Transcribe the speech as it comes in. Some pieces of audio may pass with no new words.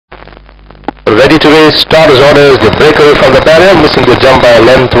Starter's orders, the breakaway from the barrier, missing the jump by a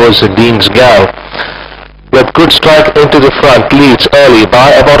length was Dean's Gal. With good strike into the front, leads early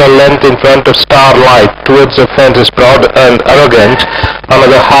by about a length in front of Starlight. Towards the fence is Proud and Arrogant.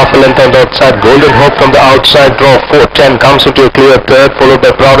 Another half a length on the outside. Golden Hope from the outside draw 4-10 comes into a clear third, followed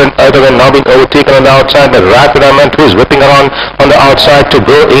by Proud and Arrogant now being overtaken on the outside by Rapid Diamond, who is whipping around on the outside to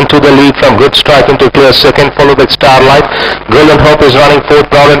go into the lead from good strike into clear second, followed by Starlight. Golden Hope is running fourth,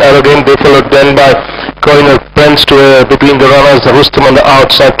 Proud and Arrogant. They followed then by Coiner Prince to between the runners. Rustam on the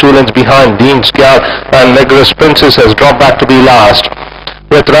outside, 2 lengths behind Dean's Gal, and Negress Princess has dropped back to be last.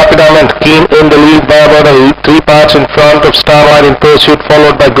 With Rapid Diamond keen in the lead by about 3 parts in front of Starlight in pursuit,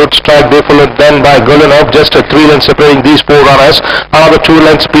 followed by Good Strike. They followed then by Golden Hope, just a 3 lengths separating these 4 runners. Another 2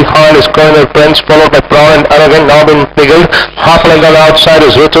 lengths behind is Coiner Prince, followed by Proud and Arrogant, now been pickled. Half a length on the outside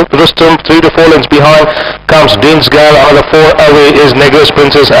is Rustam, 3 to 4 lengths behind comes Dean's Gal. Another 4 away is Negress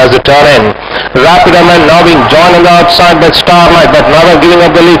Princess as the turn in. Rapid Diamond now being joined on the outside by Starlight, but never giving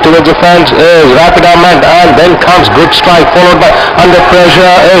up the lead towards the fence is Rapid Diamond, and then comes Good Strike, followed by Under Pressure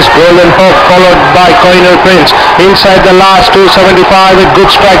is Golden Hope, followed by Coiner Prince. Inside the last 275 with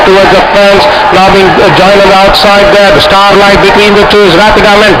Good Strike towards the fence, now being joined on the outside there. The Starlight between the two is Rapid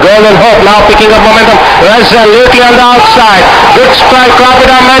Diamond. Golden Hope now picking up momentum resolutely on the outside. Good Strike,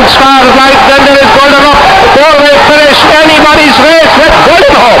 Rapid Diamond, Starlight, then there is Golden Hope. 4-way finish, anybody's race with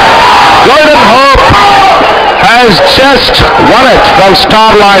Golden Hope. Golden Hope has just won it from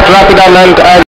Starlight, Rapid Diamond and